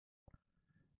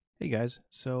Hey guys,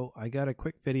 so I got a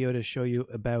quick video to show you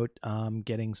about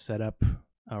getting set up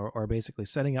or basically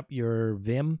setting up your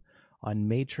Vim on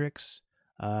Matrix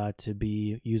to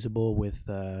be usable with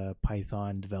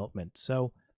Python development.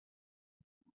 So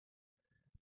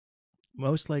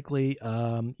most likely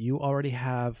you already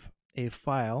have a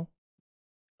file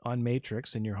on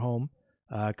Matrix in your home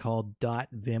called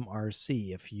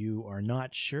 .vimrc. If you are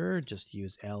not sure, just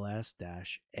use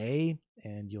ls-a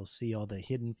and you'll see all the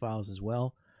hidden files as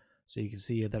well. So you can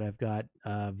see that I've got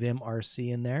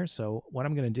vimrc in there. So what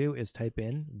I'm going to do is type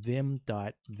in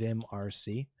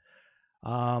vim.vimrc.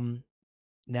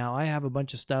 Now I have a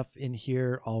bunch of stuff in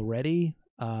here already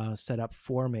set up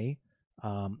for me.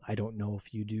 I don't know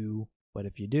if you do, but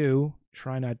if you do,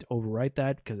 try not to overwrite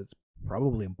that because it's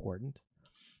probably important.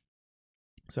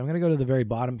 So I'm going to go to the very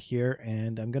bottom here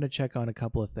and I'm going to check on a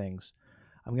couple of things.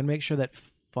 I'm going to make sure that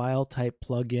file type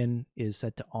plugin is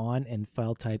set to on and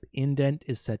file type indent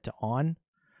is set to on.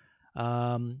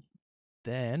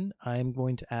 Then I'm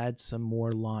going to add some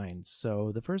more lines.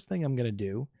 So the first thing I'm going to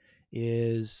do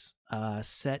is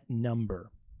set number.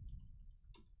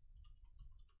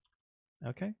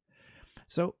 Okay.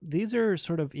 So these are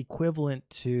sort of equivalent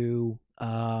to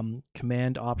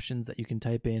command options that you can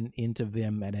type into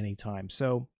Vim at any time.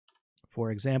 So for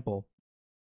example,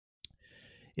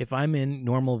 if I'm in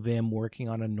normal Vim working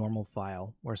on a normal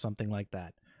file or something like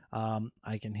that,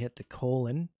 I can hit the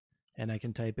colon and I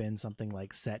can type in something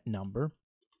like set number.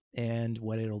 And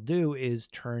what it'll do is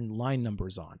turn line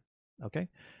numbers on. Okay.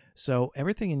 So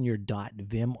everything in your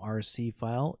 .vimrc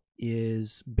file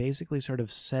is basically sort of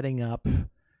setting up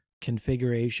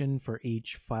configuration for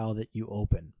each file that you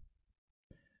open.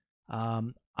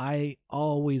 I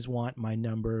always want my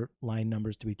line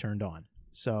numbers to be turned on.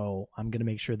 So I'm going to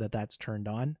make sure that that's turned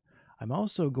on. I'm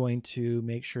also going to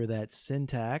make sure that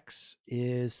syntax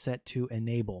is set to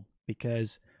enable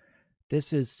because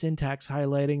this is syntax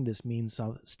highlighting. This means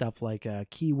stuff like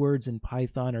keywords in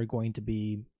Python are going to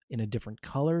be in a different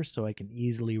color so I can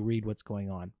easily read what's going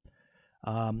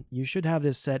on. You should have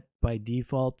this set by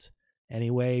default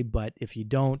anyway, but if you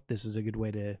don't, this is a good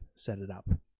way to set it up.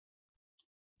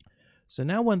 So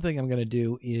now one thing I'm going to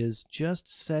do is just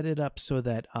set it up so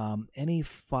that any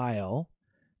file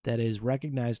that is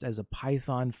recognized as a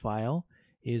Python file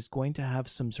is going to have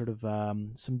some sort of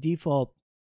some default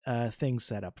things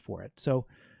set up for it. So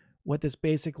what this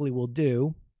basically will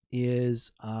do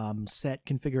is set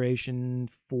configuration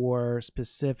for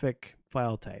specific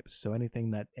file types. So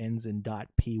anything that ends in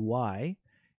 .py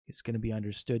is going to be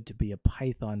understood to be a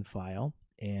Python file,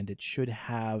 and it should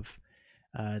have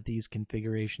these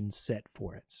configurations set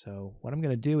for it. So what I'm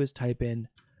going to do is type in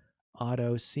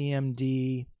auto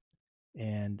cmd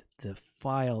and the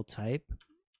file type.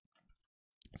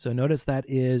 So notice that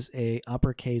is a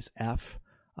uppercase F.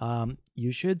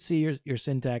 You should see your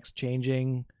syntax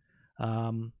changing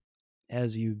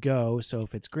as you go. So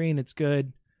if it's green, it's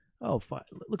good. Oh, it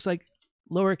looks like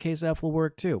lowercase f will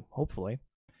work too, hopefully.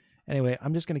 Anyway,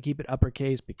 I'm just going to keep it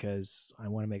uppercase because I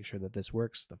want to make sure that this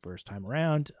works the first time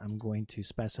around. I'm going to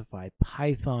specify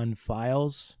Python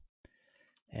files,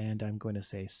 and I'm going to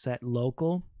say set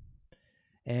local.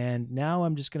 And now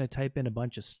I'm just going to type in a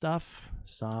bunch of stuff.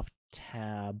 Soft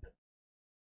tab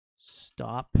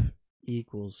stop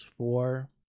equals 4.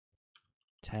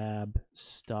 Tab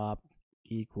stop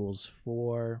equals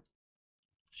 4.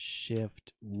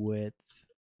 Shift width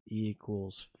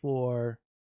equals 4.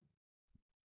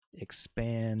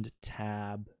 Expand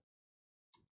tab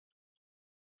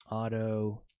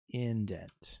auto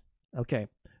indent. Okay,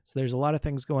 so there's a lot of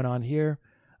things going on here.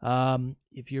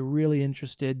 If you're really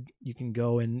interested, you can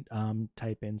go and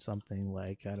type in something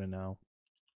like, I don't know,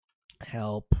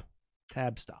 help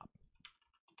tab stop,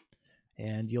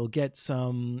 and you'll get a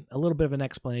little bit of an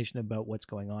explanation about what's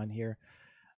going on here.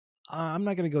 I'm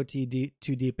not going to go too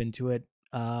deep into it.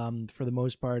 For the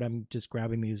most part, I'm just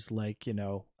grabbing these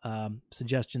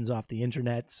suggestions off the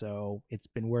internet, so it's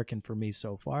been working for me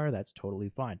so far. That's totally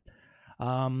fine.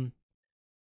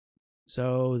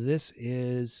 So this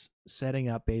is setting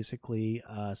up basically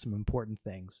some important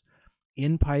things.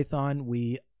 In Python,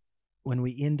 when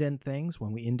we indent things,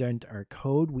 when we indent our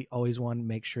code, we always want to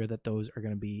make sure that those are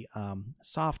going to be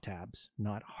soft tabs,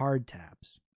 not hard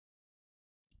tabs.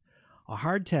 A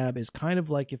hard tab is kind of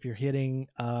like if you're hitting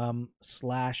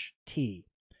 /T,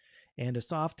 and a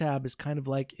soft tab is kind of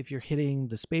like if you're hitting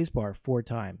the spacebar 4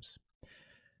 times.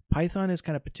 Python is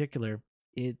kind of particular.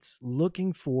 It's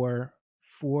looking for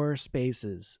 4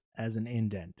 spaces as an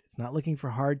indent. It's not looking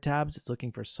for hard tabs. It's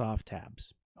looking for soft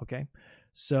tabs. Okay,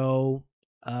 so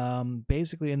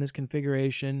basically in this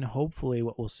configuration, hopefully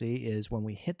what we'll see is when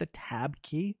we hit the tab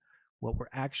key, What we're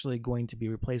actually going to be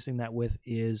replacing that with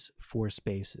is 4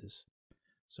 spaces.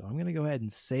 So I'm going to go ahead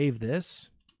and save this.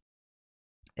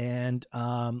 And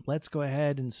let's go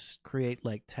ahead and create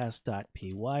like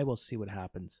test.py. We'll see what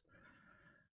happens.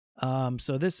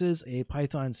 So this is a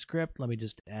Python script. Let me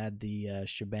just add the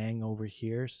shebang over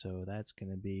here. So that's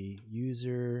going to be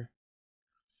user.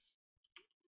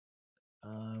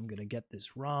 I'm going to get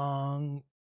this wrong.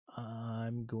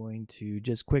 I'm going to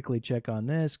just quickly check on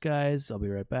this, guys. I'll be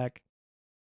right back.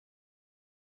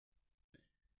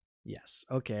 Yes.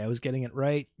 Okay, I was getting it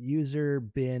right. User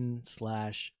bin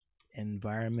 /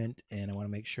 environment, and I want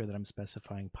to make sure that I'm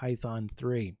specifying Python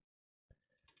 3.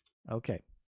 Okay,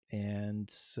 and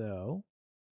so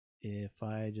if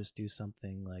I just do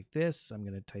something like this, I'm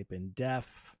going to type in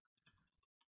def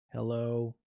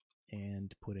hello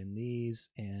and put in these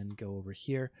and go over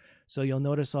here. So you'll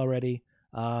notice already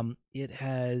it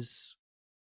has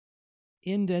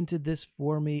indented this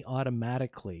for me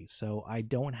automatically, so I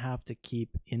don't have to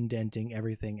keep indenting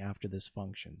everything after this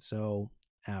function. So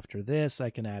after this, I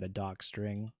can add a doc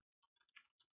string,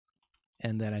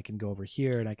 and then I can go over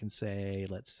here and I can say,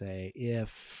 let's say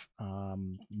if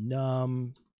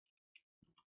num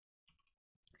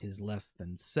is less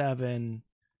than 7,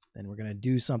 then we're going to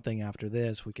do something after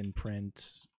this. We can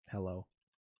print hello.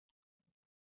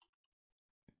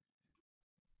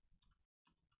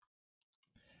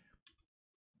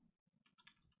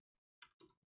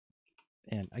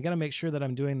 And I got to make sure that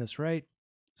I'm doing this right.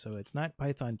 So it's not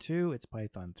Python 2, it's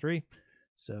Python 3.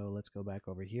 So let's go back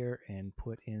over here and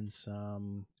put in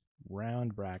some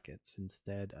round brackets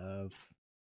instead of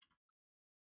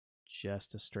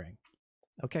just a string.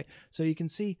 Okay, so you can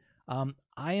see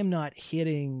I am not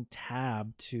hitting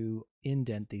tab to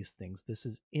indent these things. This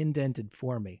is indented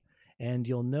for me. And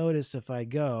you'll notice if I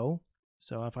go,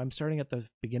 so if I'm starting at the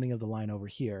beginning of the line over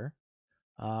here,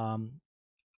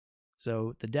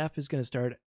 so the def is going to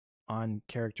start on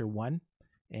character 1.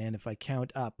 And if I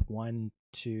count up 1,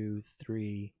 2,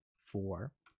 3,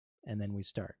 4, and then we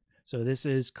start. So this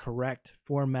is correct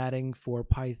formatting for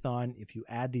Python. If you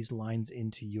add these lines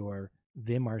into your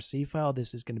vimrc file,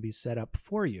 this is going to be set up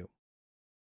for you.